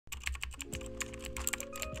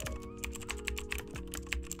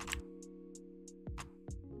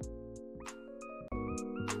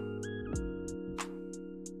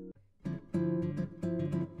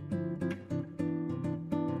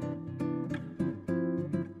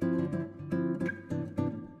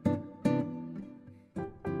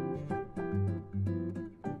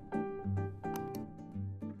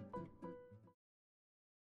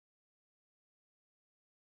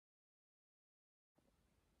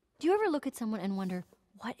Do you ever look at someone and wonder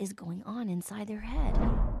what is going on inside their head?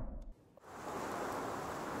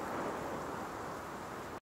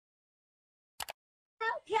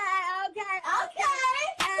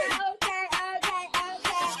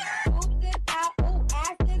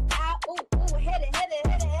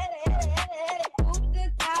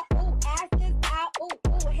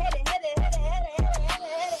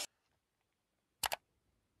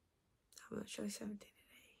 I'm literally 17 today.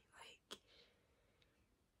 Like,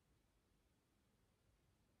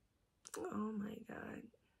 oh my god.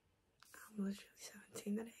 I'm literally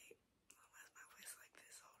 17 today. Why is my voice like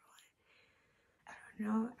this? Hold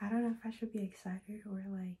on. I don't know if I should be excited or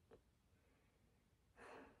like.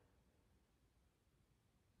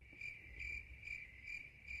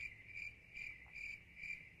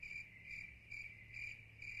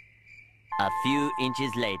 A few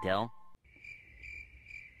inches later.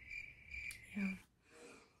 Yeah.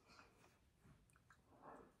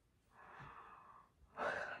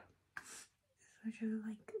 It's literally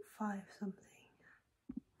like 5 something.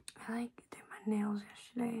 I like did my nails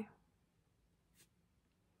yesterday.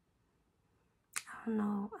 I don't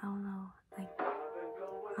know. Like, I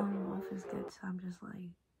don't know if it's good, so I'm just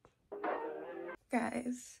like,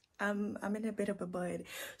 guys, I'm in a bit of a bud.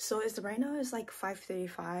 So it's right now it's like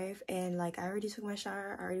 5:35, and like I already took my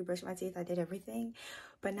shower, I already brushed my teeth, I did everything,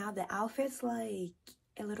 but now the outfit's like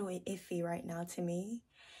a little iffy right now to me,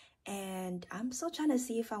 and I'm still trying to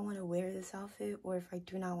see if I want to wear this outfit or if I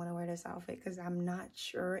do not want to wear this outfit, because I'm not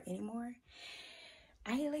sure anymore.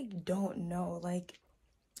 I like don't know. Like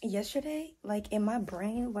yesterday, like in my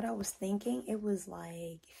brain, what I was thinking, it was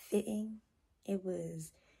like fitting, it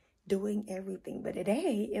was doing everything, but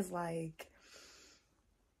today is like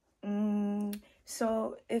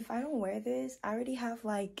so if I don't wear this, I already have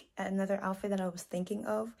like another outfit that I was thinking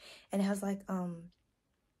of, and it has like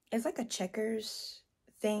it's like a checkers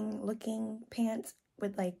thing looking pants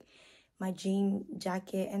with like my jean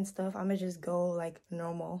jacket and stuff. I'm gonna just go like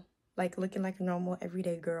normal, like looking like a normal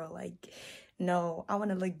everyday girl. Like, no, I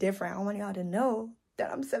want to look different. I want y'all to know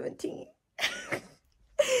that I'm 17. I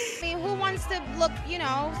mean, who wants to look, you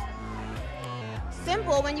know,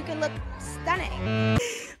 simple when you can look stunning?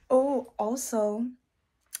 Oh, also,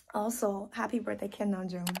 happy birthday,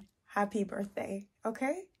 𝓘𝓷𝓽𝓮𝓻. Happy birthday,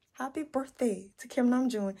 okay? Happy birthday to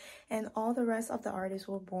𝓘𝓷𝓽𝓮 and all the rest of the artists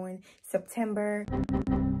who were born September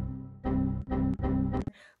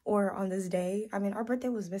or on this day. I mean, our birthday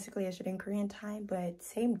was basically yesterday in Korean time, but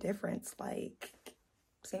same difference, like,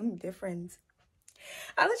 same difference.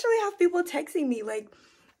 I literally have people texting me, like,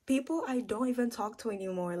 people I don't even talk to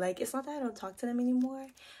anymore. Like, it's not that I don't talk to them anymore,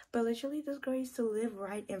 but literally this girl used to live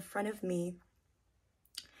right in front of me,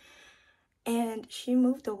 and she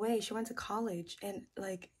moved away. She went to college, and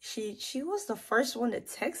like she was the first one to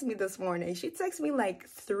text me this morning. She texted me like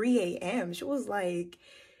 3 a.m. She was like,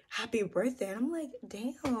 happy birthday, and I'm like,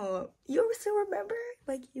 damn, you still remember?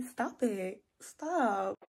 Like, you stop it,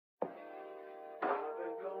 stop.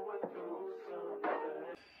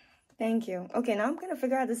 Thank you. Okay, now I'm gonna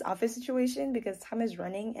figure out this outfit situation because time is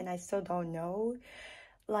running and I still don't know.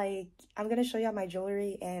 Like, I'm gonna show y'all my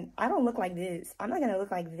jewelry, and I don't look like this. I'm not gonna look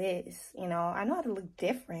like this, you know. I know how to look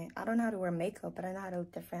different. I don't know how to wear makeup, but I know how to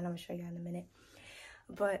look different. I'm gonna show you in a minute.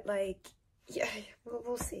 But like, yeah,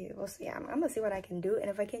 we'll see. We'll see. I'm gonna see what I can do, and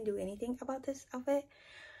if I can do anything about this outfit,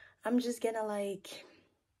 I'm just gonna like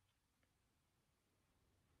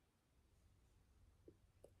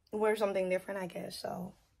wear something different, I guess.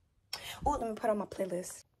 So, oh, let me put on my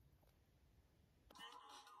playlist.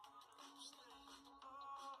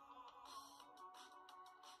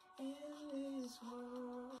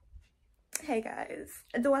 Hey guys,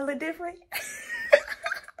 do I look different?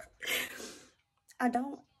 I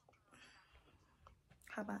don't.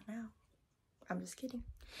 How about now? I'm just kidding.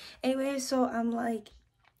 Anyway, so I'm like,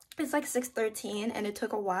 it's like 6:13 and it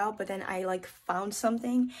took a while, but then I like found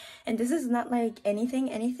something, and this is not like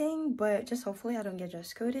anything, but just hopefully I don't get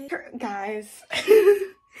dress coded. Guys,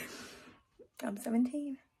 I'm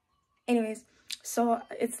 17. Anyways, so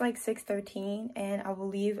it's like 6:13 and I will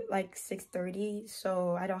leave like 6:30,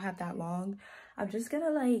 so I don't have that long. I'm just gonna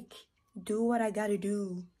like do what I gotta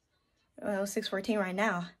do. Well, 6:14 right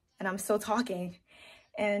now and I'm still talking,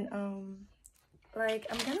 and like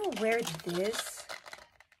I'm gonna wear this,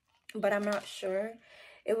 but I'm not sure.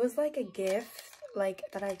 It was like a gift like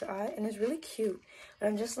that I got, and it's really cute, but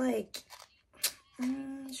I'm just like,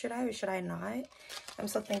 should I or should I not? I'm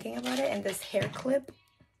still thinking about it. And this hair clip,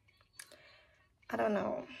 I don't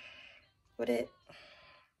know. Would it?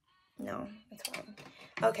 No, it's fine.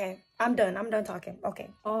 Okay, I'm done talking. Okay.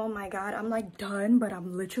 Oh my god, I'm like done, but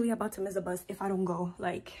I'm literally about to miss a bus if I don't go.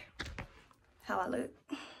 Like, how I look.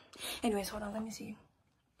 Anyways, hold on, let me see.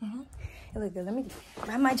 It look good. Let me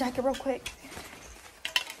grab my jacket real quick.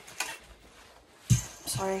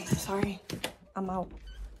 Sorry. I'm out.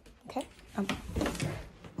 Okay? I'm out.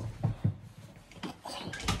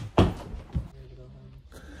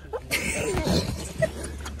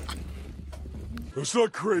 It's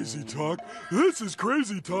not crazy talk. This is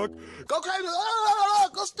crazy talk. Go crazy.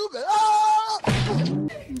 Go stupid.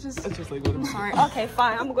 It's just like, I'm sorry. Okay,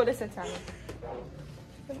 fine. I'm gonna go to center.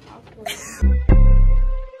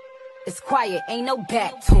 It's quiet, ain't no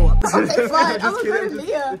back talk. Okay, fine. I'm gonna go to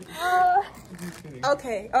Mia.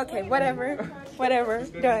 Okay, whatever.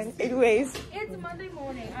 Done. Anyways. It's Monday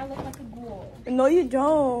morning. I look like a ghoul. No, you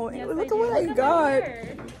don't. Yes, look I at what do. I got.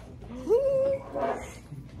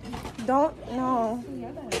 Don't, no.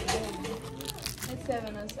 It's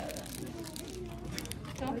 7:07.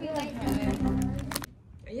 Don't be late for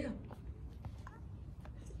it. Yeah.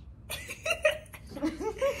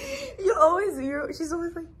 She's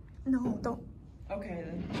always like, no, don't. Okay,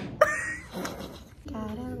 then.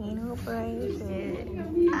 Gotta be no bracelet.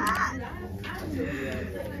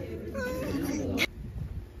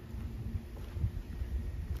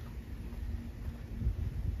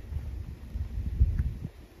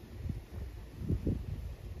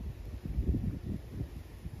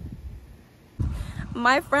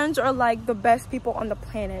 My friends are like the best people on the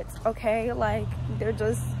planet, okay? Like, they're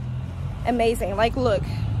just amazing. Like, look.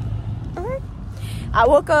 I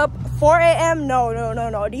woke up 4 a.m.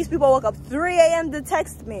 No. These people woke up 3 a.m. to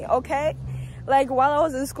text me, okay? Like, while I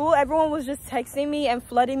was in school, everyone was just texting me and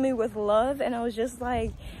flooding me with love. And I was just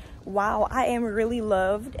like, wow, I am really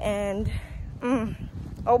loved. And,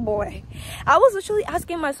 oh boy. I was literally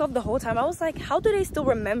asking myself the whole time. I was like, how do they still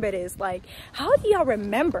remember this? Like, how do y'all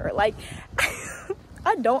remember? Like,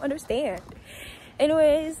 I don't understand.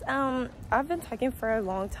 Anyways, I've been talking for a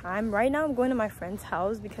long time. Right now I'm going to my friend's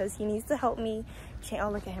house because he needs to help me change.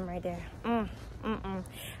 Oh, look at him right there.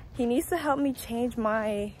 He needs to help me change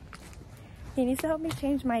my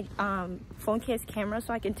phone case camera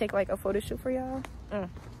so I can take like a photo shoot for y'all.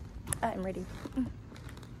 I'm ready.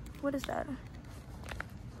 What is that?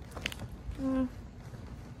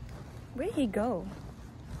 Where'd he go?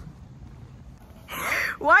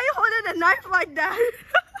 Why are you holding a knife like that?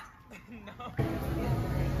 No.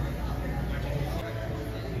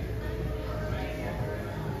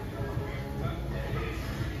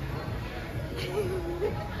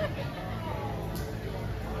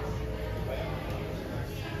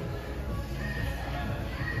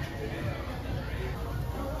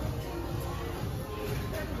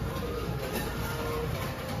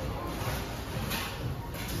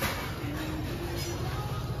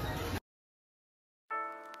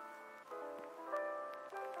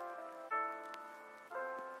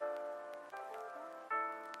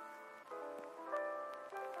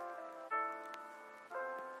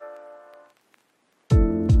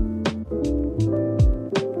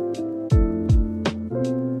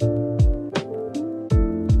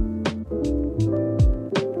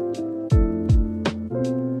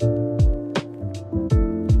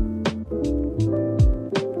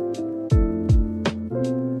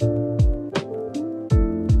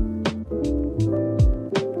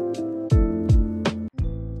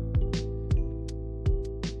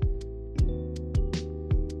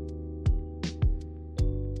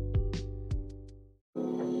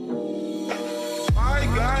 My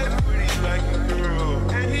guy's pretty like a girl,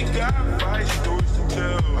 and he got fight.